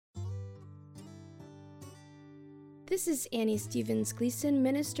This is Annie Stevens Gleason,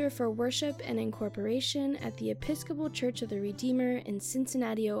 Minister for Worship and Incorporation at the Episcopal Church of the Redeemer in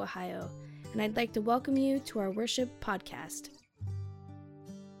Cincinnati, Ohio, and I'd like to welcome you to our worship podcast.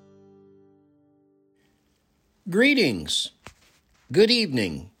 Greetings. Good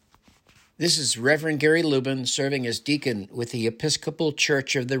evening. This is Reverend Gary Lubin, serving as deacon with the Episcopal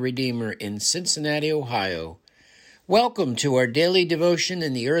Church of the Redeemer in Cincinnati, Ohio. Welcome to our daily devotion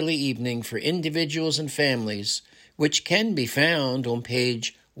in the early evening for individuals and families, which can be found on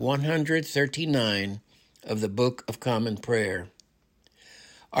page 139 of the Book of Common Prayer.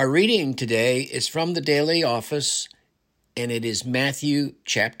 Our reading today is from the Daily Office, and it is Matthew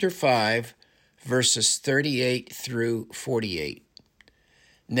chapter 5, verses 38 through 48.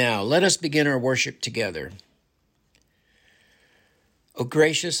 Now, let us begin our worship together. O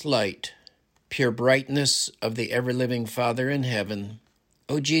gracious light, pure brightness of the ever-living Father in heaven,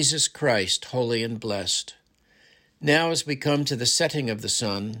 O Jesus Christ, holy and blessed, now as we come to the setting of the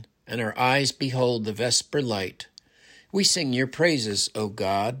sun, and our eyes behold the vesper light, we sing your praises, O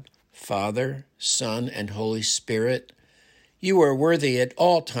God, Father, Son, and Holy Spirit. You are worthy at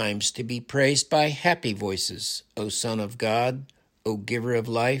all times to be praised by happy voices, O Son of God, O Giver of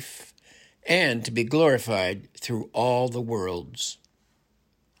life, and to be glorified through all the worlds.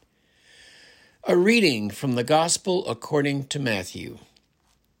 A reading from the Gospel according to Matthew.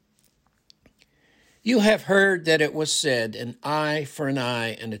 You have heard that it was said, an eye for an eye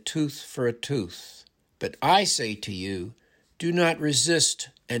and a tooth for a tooth. But I say to you, do not resist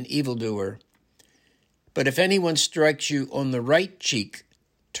an evildoer. But if anyone strikes you on the right cheek,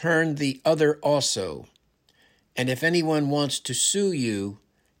 turn the other also. And if anyone wants to sue you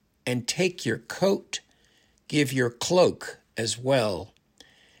and take your coat, give your cloak as well.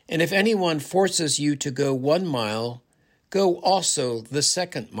 And if anyone forces you to go 1 mile, go also the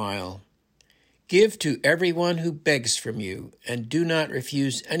 2nd mile. Give to everyone who begs from you, and do not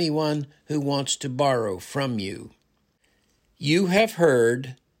refuse anyone who wants to borrow from you. You have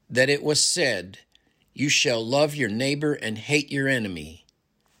heard that it was said, you shall love your neighbor and hate your enemy.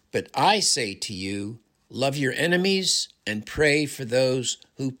 But I say to you, love your enemies and pray for those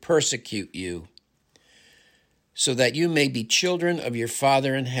who persecute you, so that you may be children of your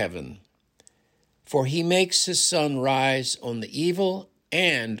Father in heaven. For he makes his sun rise on the evil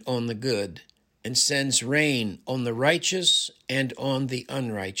and on the good, and sends rain on the righteous and on the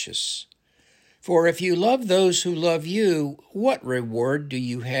unrighteous. For if you love those who love you, what reward do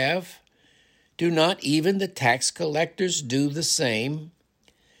you have? Do not even the tax collectors do the same?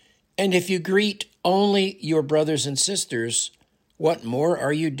 And if you greet only your brothers and sisters, what more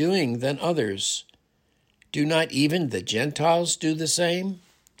are you doing than others? Do not even the Gentiles do the same?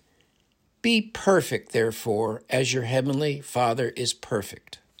 Be perfect, therefore, as your heavenly Father is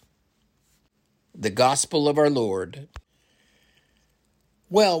perfect. The Gospel of our Lord.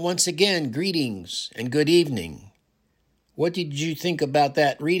 Well, once again, greetings and good evening. What did you think about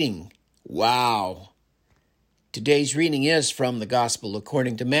that reading? Wow! Today's reading is from the Gospel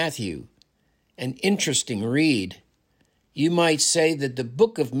according to Matthew. An interesting read. You might say that the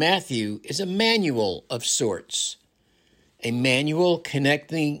book of Matthew is a manual of sorts. A manual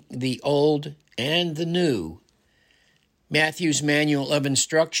connecting the old and the new. Matthew's manual of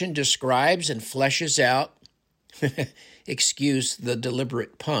instruction describes and fleshes out, excuse the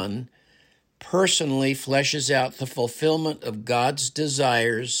deliberate pun, personally fleshes out the fulfillment of God's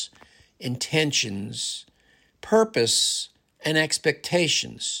desires, intentions, purpose, and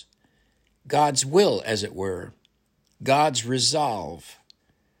expectations. God's will, as it were. God's resolve.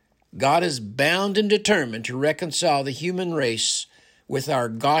 God is bound and determined to reconcile the human race with our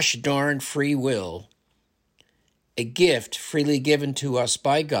gosh darn free will. A gift freely given to us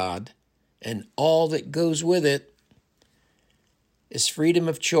by God, and all that goes with it. Is freedom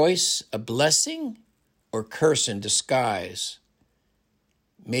of choice a blessing or curse in disguise?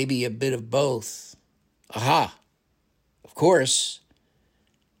 Maybe a bit of both. Aha! Of course,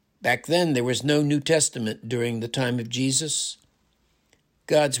 back then there was no New Testament during the time of Jesus.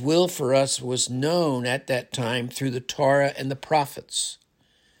 God's will for us was known at that time through the Torah and the prophets.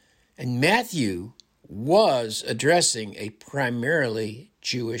 And Matthew was addressing a primarily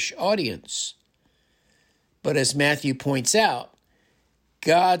Jewish audience. But as Matthew points out,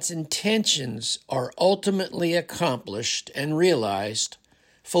 God's intentions are ultimately accomplished and realized,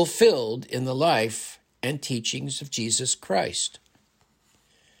 fulfilled in the life and teachings of Jesus Christ.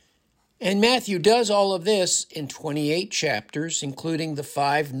 And Matthew does all of this in 28 chapters, including the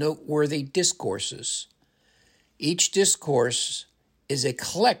 5 noteworthy discourses. Each discourse is a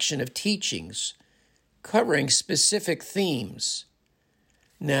collection of teachings covering specific themes.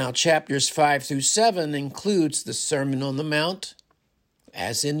 Now, chapters 5 through 7 includes the Sermon on the Mount,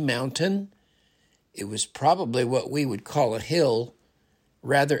 as in mountain. It was probably what we would call a hill,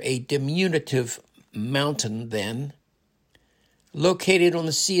 rather a diminutive mountain then, located on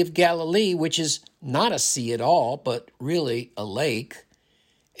the Sea of Galilee, which is not a sea at all, but really a lake,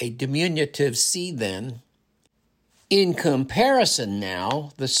 a diminutive sea then. In comparison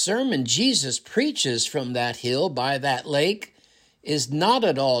now, the sermon Jesus preaches from that hill by that lake is not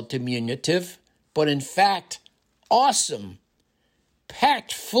at all diminutive, but in fact awesome,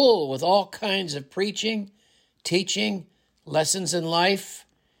 packed full with all kinds of preaching, teaching, lessons in life,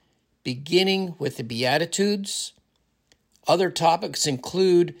 beginning with the Beatitudes. Other topics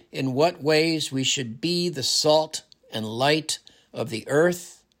include in what ways we should be the salt and light of the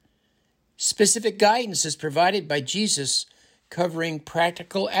earth. Specific guidance is provided by Jesus covering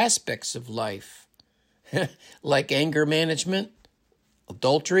practical aspects of life, like anger management,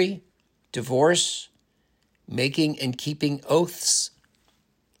 adultery, divorce, making and keeping oaths.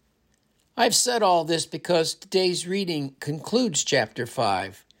 I've said all this because today's reading concludes chapter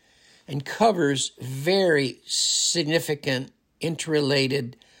 5 and covers very significant,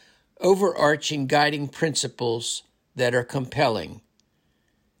 interrelated, overarching guiding principles that are compelling.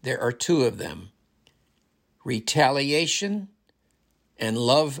 There are two of them: retaliation and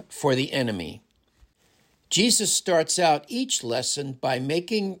love for the enemy. Jesus starts out each lesson by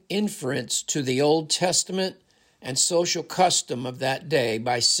making inference to the Old Testament and social custom of that day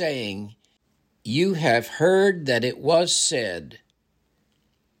by saying, "You have heard that it was said."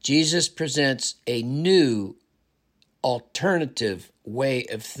 Jesus presents a new, alternative way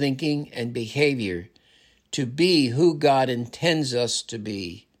of thinking and behavior to be who God intends us to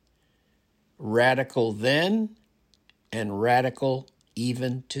be. Radical then and radical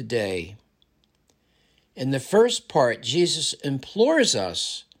even today. In the first part, Jesus implores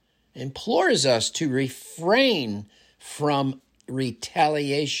us to refrain from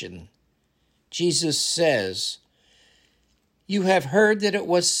retaliation. Jesus says, "You have heard that it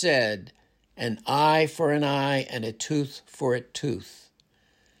was said, an eye for an eye and a tooth for a tooth.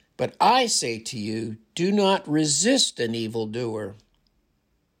 But I say to you, do not resist an evildoer."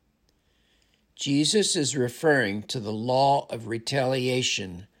 Jesus is referring to the law of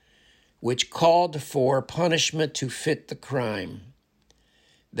retaliation, which called for punishment to fit the crime.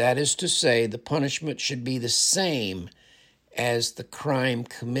 That is to say, the punishment should be the same as the crime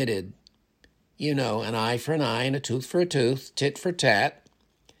committed. You know, an eye for an eye and a tooth for a tooth, tit for tat.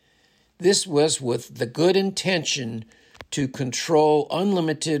 This was with the good intention to control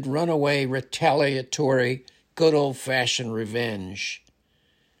unlimited, runaway, retaliatory, good old-fashioned revenge.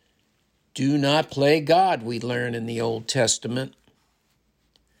 Do not play God, we learn in the Old Testament.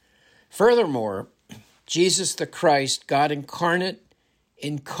 Furthermore, Jesus the Christ, God incarnate,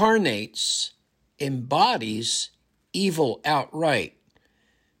 incarnates, embodies evil outright.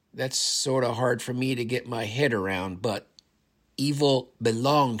 That's sort of hard for me to get my head around, but evil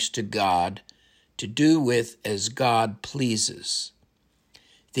belongs to God to do with as God pleases.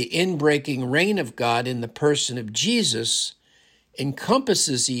 The inbreaking reign of God in the person of Jesus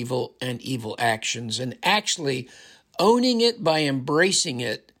encompasses evil and evil actions, and actually owning it by embracing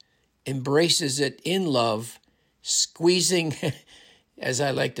it, embraces it in love, squeezing, as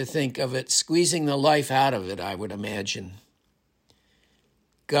I like to think of it, squeezing the life out of it, I would imagine.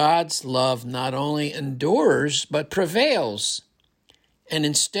 God's love not only endures, but prevails. And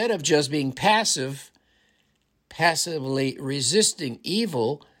instead of just being passively resisting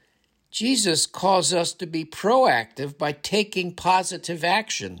evil, Jesus calls us to be proactive by taking positive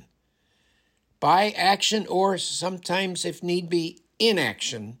action. By action, or sometimes, if need be,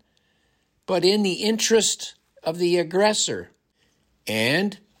 inaction, but in the interest of the aggressor.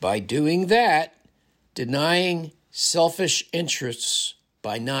 And by doing that, denying selfish interests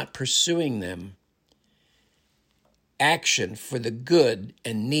by not pursuing them. Action for the good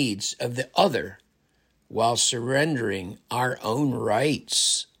and needs of the other while surrendering our own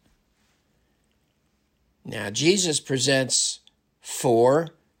rights. Now, Jesus presents 4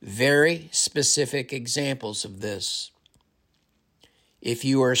 very specific examples of this. If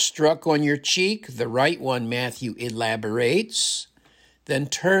you are struck on your cheek, the right one, Matthew elaborates, then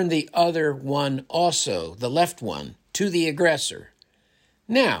turn the other one also, the left one, to the aggressor.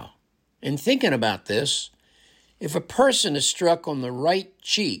 Now, in thinking about this, if a person is struck on the right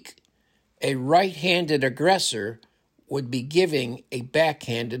cheek, a right-handed aggressor would be giving a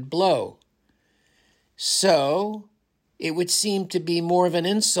backhanded blow. So, it would seem to be more of an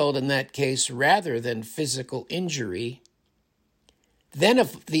insult in that case rather than physical injury. Then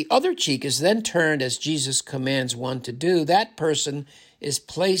if the other cheek is then turned as Jesus commands one to do, that person is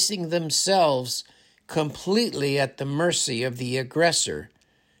placing themselves completely at the mercy of the aggressor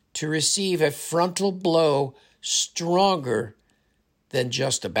to receive a frontal blow stronger than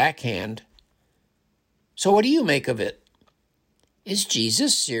just a backhand. So what do you make of it? Is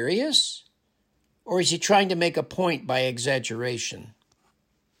Jesus serious? Or is he trying to make a point by exaggeration?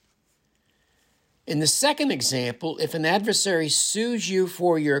 In the second example, if an adversary sues you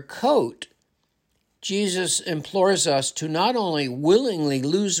for your coat, Jesus implores us to not only willingly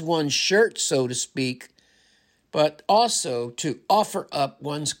lose one's shirt, so to speak, but also to offer up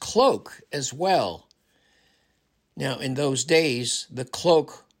one's cloak as well. Now, in those days, the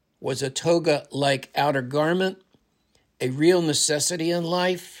cloak was a toga-like outer garment, a real necessity in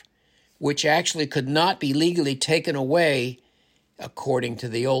life, which actually could not be legally taken away according to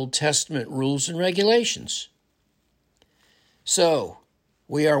the Old Testament rules and regulations. So,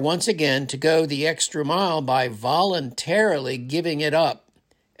 we are once again to go the extra mile by voluntarily giving it up,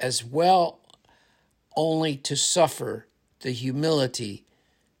 as well only to suffer the humility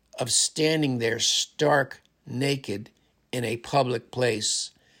of standing there stark naked in a public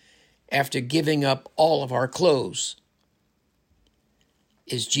place after giving up all of our clothes.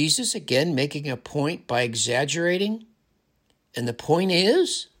 Is Jesus again making a point by exaggerating? And the point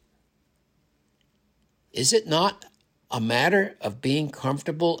is it not a matter of being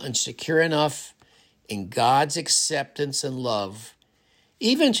comfortable and secure enough in God's acceptance and love,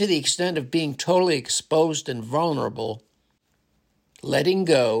 even to the extent of being totally exposed and vulnerable, letting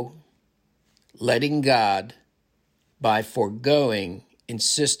go, letting God, by foregoing,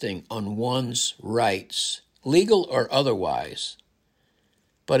 insisting on one's rights, legal or otherwise,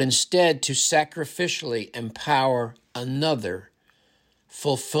 but instead to sacrificially empower another,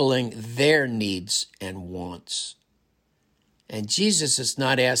 fulfilling their needs and wants. And Jesus is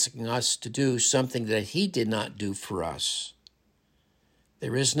not asking us to do something that he did not do for us.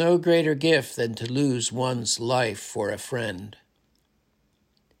 There is no greater gift than to lose one's life for a friend.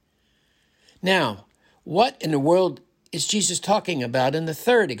 Now, what in the world is Jesus talking about in the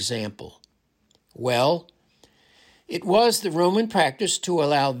third example? Well, it was the Roman practice to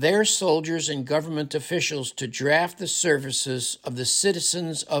allow their soldiers and government officials to draft the services of the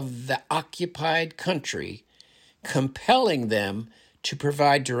citizens of the occupied country, compelling them to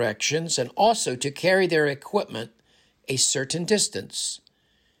provide directions and also to carry their equipment a certain distance.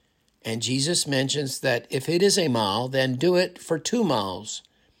 And Jesus mentions that if it is a mile, then do it for 2 miles,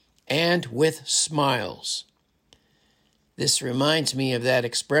 and with smiles. This reminds me of that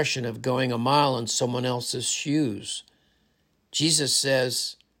expression of going a mile in someone else's shoes. Jesus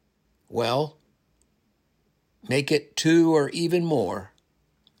says, well, make it 2 or even more.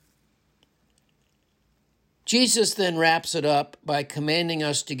 Jesus then wraps it up by commanding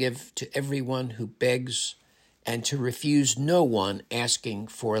us to give to everyone who begs and to refuse no one asking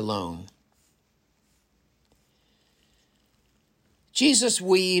for a loan. Jesus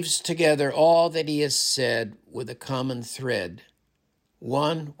weaves together all that he has said with a common thread,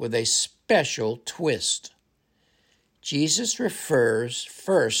 one with a special twist. Jesus refers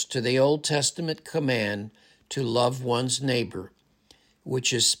first to the Old Testament command to love one's neighbor,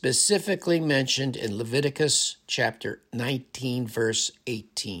 which is specifically mentioned in Leviticus chapter 19, verse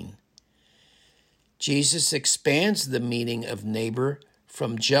 18. Jesus expands the meaning of neighbor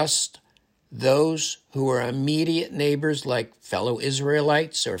from just those who are immediate neighbors like fellow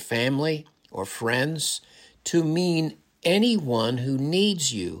Israelites or family or friends to mean anyone who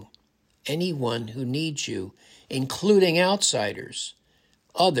needs you, including outsiders,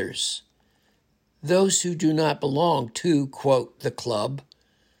 others, those who do not belong to, quote, the club,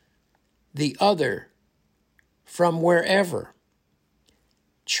 the other, from wherever,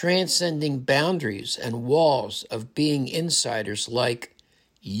 transcending boundaries and walls of being insiders like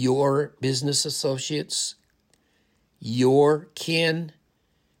your business associates, your kin,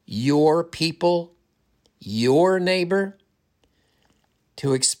 your people, your neighbor,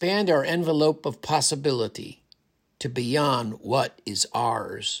 to expand our envelope of possibility to beyond what is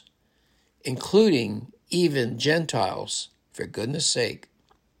ours, including even Gentiles, for goodness sake,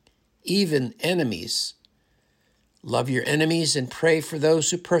 even enemies. Love your enemies and pray for those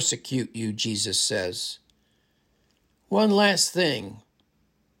who persecute you, Jesus says. One last thing.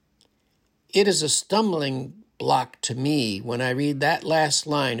 It is a stumbling block to me when I read that last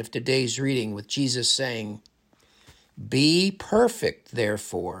line of today's reading with Jesus saying, "Be perfect,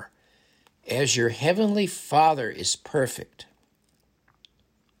 therefore, as your heavenly Father is perfect."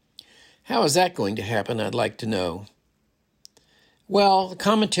 How is that going to happen, I'd like to know. Well, the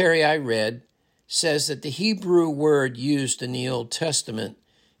commentary I read says that the Hebrew word used in the Old Testament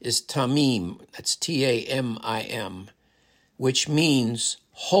is tamim, that's Tamim, which means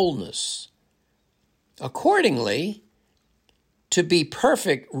wholeness. Accordingly, to be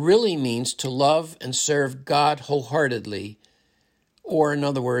perfect really means to love and serve God wholeheartedly, or in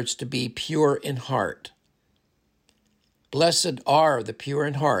other words, to be pure in heart. Blessed are the pure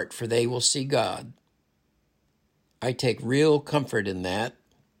in heart, for they will see God. I take real comfort in that.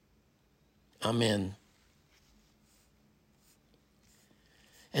 Amen.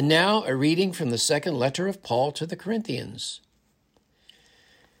 And now a reading from the second letter of Paul to the Corinthians.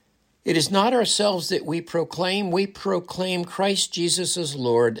 It is not ourselves that we proclaim Christ Jesus as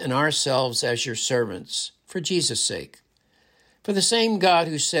Lord, and ourselves as your servants, for Jesus' sake. For the same God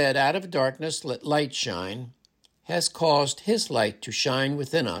who said, "Out of darkness let light shine," has caused his light to shine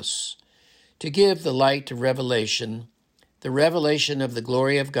within us, to give the light of revelation, the revelation of the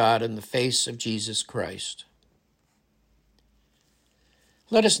glory of God in the face of Jesus Christ.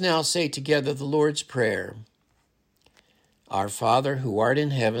 Let us now say together the Lord's Prayer. Our Father, who art in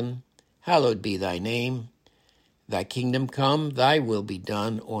heaven, hallowed be thy name. Thy kingdom come, thy will be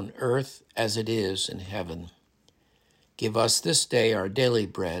done on earth as it is in heaven. Give us this day our daily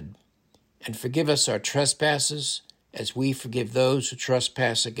bread, and forgive us our trespasses as we forgive those who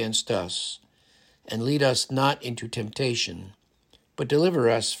trespass against us. And lead us not into temptation, but deliver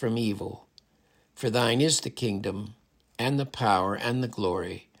us from evil. For thine is the kingdom, and the power, and the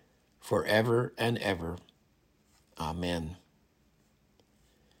glory, forever and ever. Amen.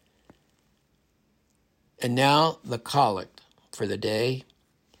 And now the collect for the day.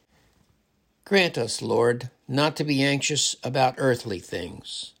 Grant us, Lord, not to be anxious about earthly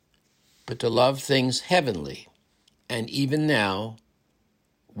things, but to love things heavenly, and even now,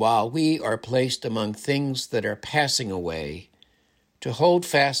 while we are placed among things that are passing away, to hold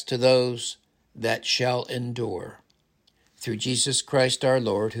fast to those that shall endure. Through Jesus Christ our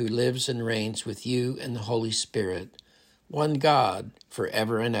Lord, who lives and reigns with you and the Holy Spirit, one God,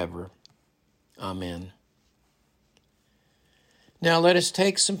 forever and ever. Amen. Now let us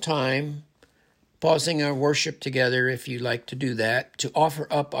take some time, pausing our worship together, if you like to do that, to offer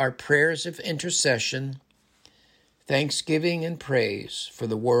up our prayers of intercession, thanksgiving and praise for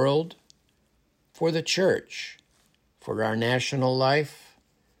the world, for the church, for our national life,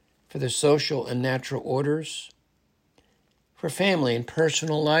 for the social and natural orders, for family and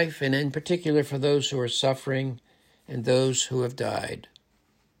personal life, and in particular for those who are suffering and those who have died.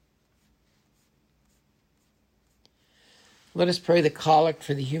 Let us pray the collect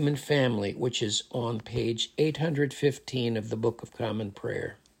for the human family, which is on page 815 of the Book of Common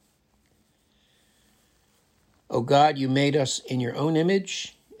Prayer. O God, you made us in your own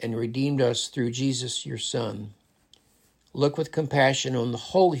image and redeemed us through Jesus, your Son. Look with compassion on the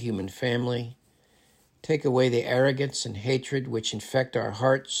whole human family. Take away the arrogance and hatred which infect our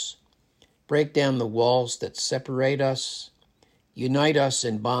hearts. Break down the walls that separate us. Unite us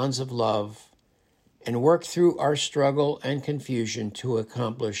in bonds of love, and work through our struggle and confusion to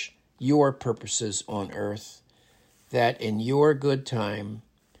accomplish your purposes on earth, that in your good time,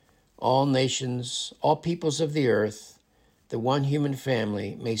 all nations, all peoples of the earth, the one human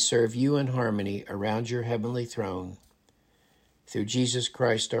family, may serve you in harmony around your heavenly throne. Through Jesus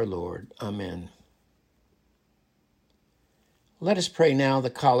Christ our Lord. Amen. Let us pray now the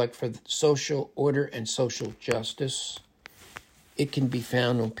collect for social order and social justice. It can be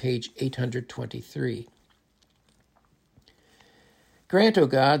found on page 823. Grant, O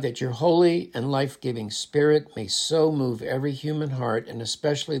God, that your holy and life-giving Spirit may so move every human heart, and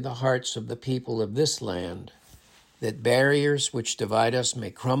especially the hearts of the people of this land, that barriers which divide us may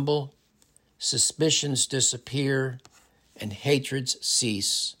crumble, suspicions disappear, and hatreds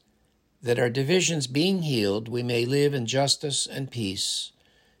cease, that our divisions being healed, we may live in justice and peace.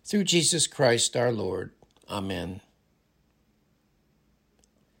 Through Jesus Christ our Lord. Amen.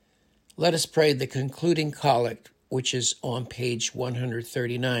 Let us pray the concluding collect, which is on page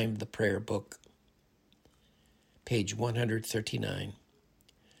 139 of the prayer book. Page 139.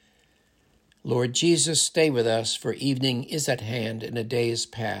 Lord Jesus, stay with us, for evening is at hand and a day is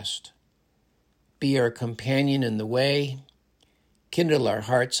past. Be our companion in the way. Kindle our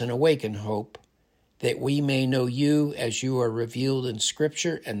hearts and awaken hope, that we may know you as you are revealed in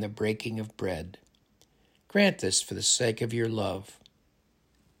Scripture and the breaking of bread. Grant this for the sake of your love.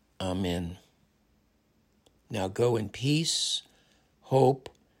 Amen. Now go in peace, hope,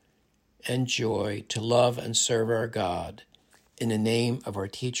 and joy to love and serve our God, in the name of our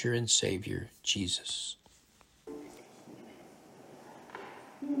teacher and Savior, Jesus.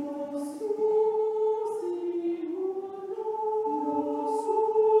 Nos